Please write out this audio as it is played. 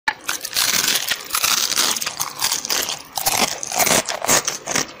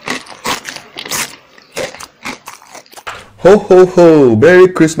Ho ho ho! Merry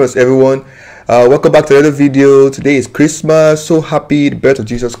Christmas, everyone. Welcome back to another video. Today is Christmas. So happy, the birth of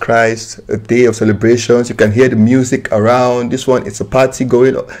Jesus Christ, a day of celebrations. You can hear the music around. This one, it's a party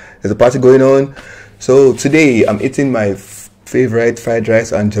going on. There's a party going on. So today I'm eating my favorite fried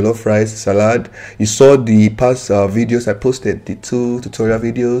rice and jollof rice salad. You saw the past videos I posted, the 2 tutorial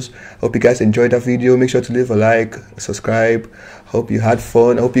videos. Hope you guys enjoyed that video. Make sure to leave a like, subscribe. Hope you had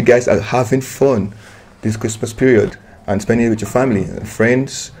fun. Hope you guys are having fun this Christmas period and spending it with your family and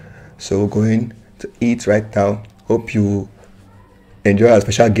friends. So we're going to eat right now. Hope you enjoy our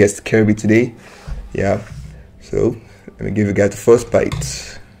special guest Kirby today. Yeah, so let me give you guys the first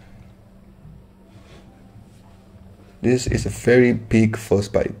bite. This is a very big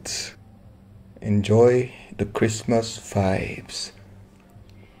first bite. Enjoy the Christmas vibes.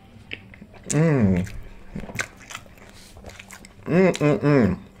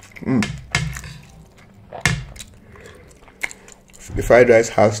 The fried rice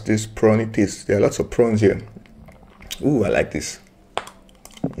has this prawny taste. There are lots of prawns here. Ooh, I like this.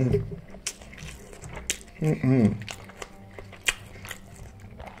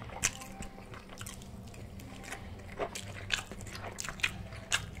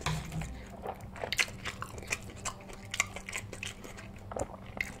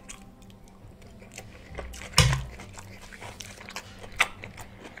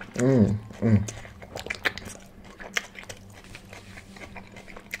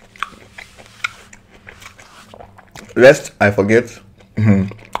 Lest I forget,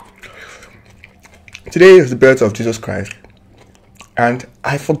 today is the birth of Jesus Christ, and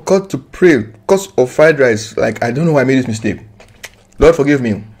I forgot to pray because of fried rice. Like, I don't know why I made this mistake. Lord, forgive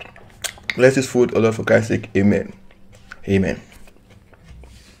me. Bless this food, oh Lord, for Christ's sake. Amen. Amen.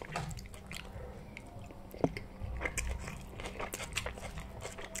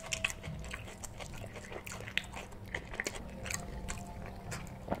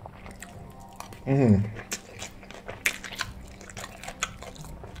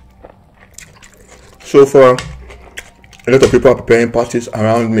 So far, a lot of people are preparing parties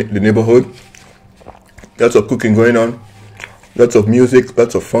around the neighborhood. Lots of cooking going on. Lots of music,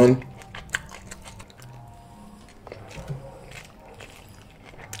 lots of fun.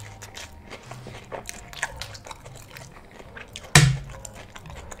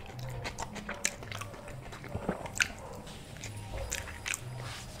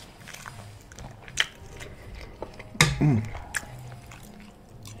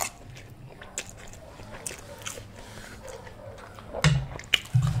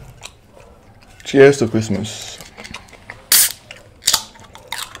 Cheers to Christmas.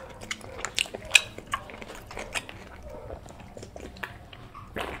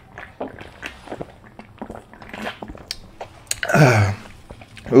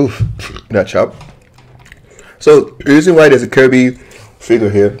 Oof, that chop. So the reason why there's a Kirby figure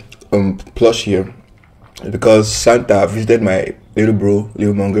here, plush here, is because Santa visited my little bro,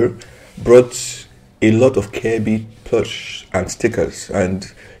 Foodmonger, brought a lot of Kirby plush and stickers,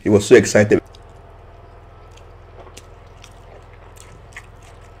 and he was so excited.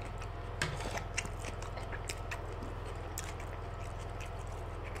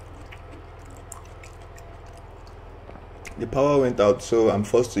 The power went out, so I'm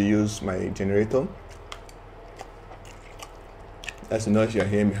forced to use my generator. That's the noise you're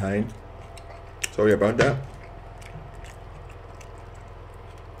hearing behind. Sorry about that.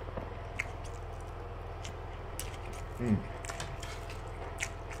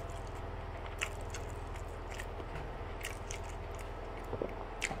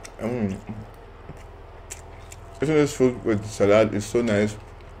 Eating this food with salad is so nice.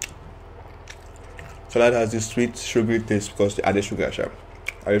 Salad has this sweet, sugary taste because they added sugar,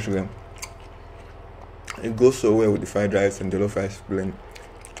 It goes so well with the fried rice and jollof rice blend.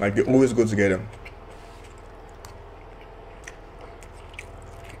 Like, they always go together.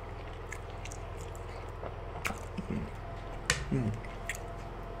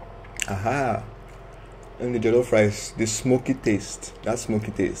 Aha! And the jollof rice, the smoky taste. That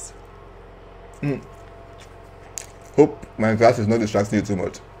smoky taste. Hope my glass is not distracting you too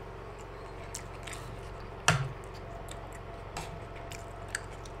much.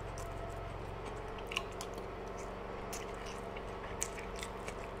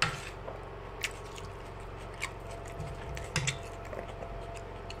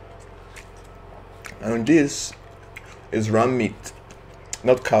 And this is ram meat,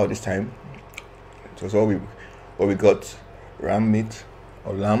 not cow this time. It was what we got, ram meat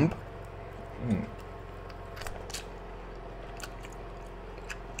or lamb.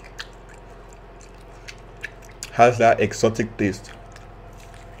 Has that exotic taste.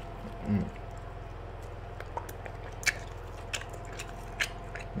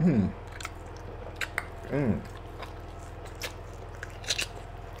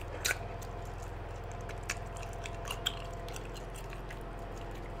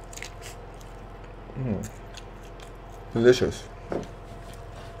 Delicious.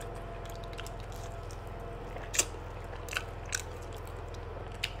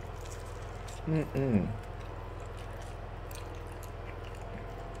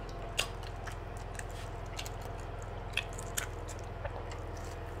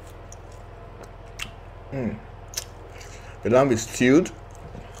 The lamb is stewed.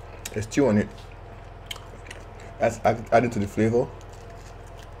 There's stew on it. That's added to the flavor.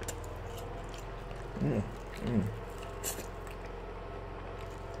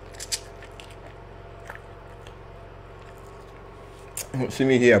 See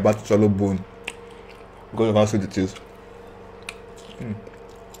me here about to swallow bone because of how sweet it is.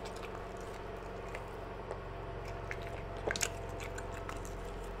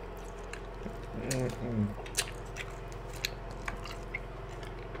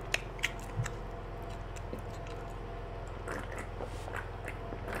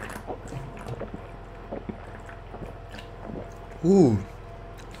 Ooh,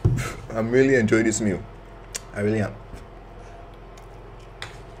 I'm really enjoying this meal. I really am.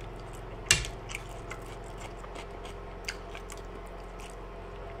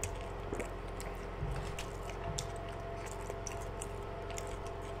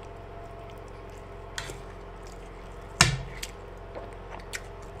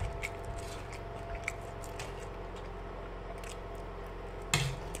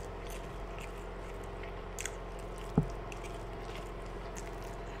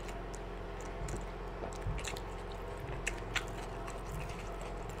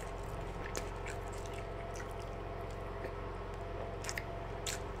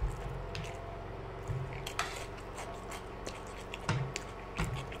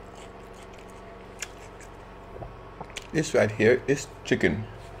 This right here is chicken,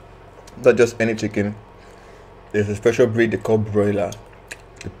 not just any chicken. There's a special breed they call broiler,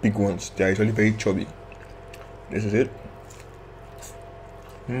 the big ones. They are usually very chubby. This is it.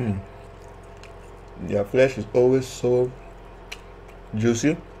 Their flesh is always so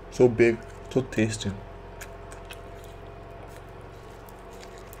juicy, so big, so tasty.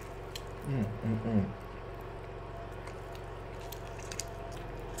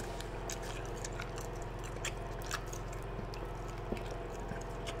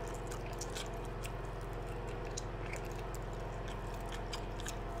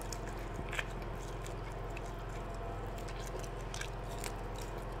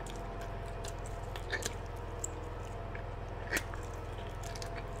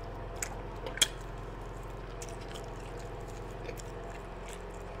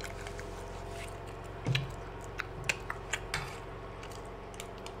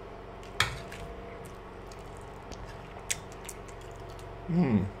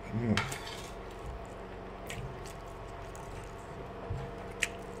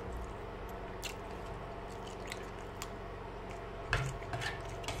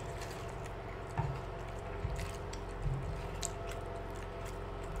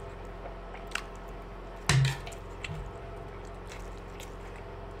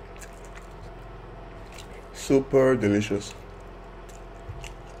 Super delicious.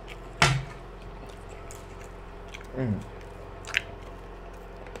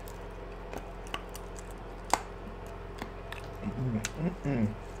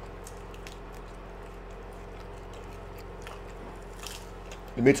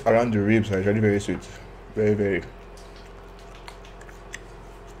 The meat around the ribs are actually very sweet, very.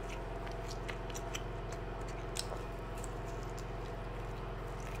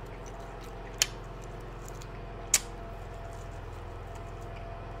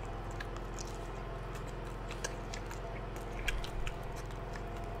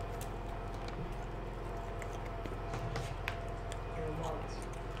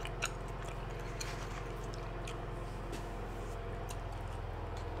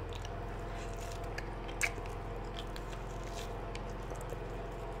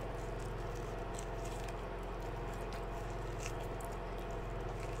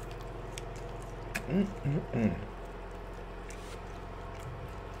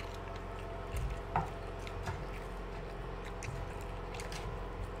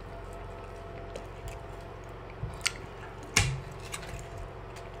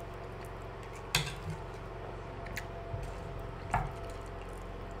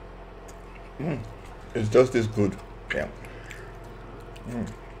 It's just this good. Yeah.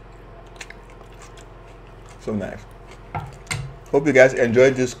 So nice. Hope you guys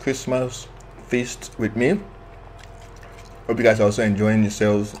enjoyed this Christmas feast with me. Hope you guys are also enjoying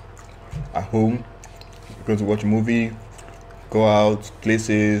yourselves at home. Go to watch a movie, go out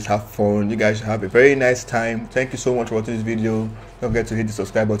places, have fun. You guys have a very nice time. Thank you so much for watching this video. Don't forget to hit the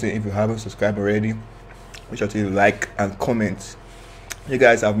subscribe button if you haven't subscribed already. make sure to like and comment. You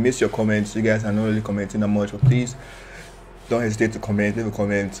guys, I've missed your comments. You guys are not really commenting that much, but please don't hesitate to comment. Leave a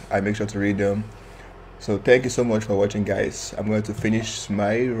comment. I make sure to read them. So thank you so much for watching, guys. I'm going to finish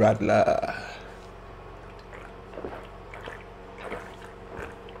my radler.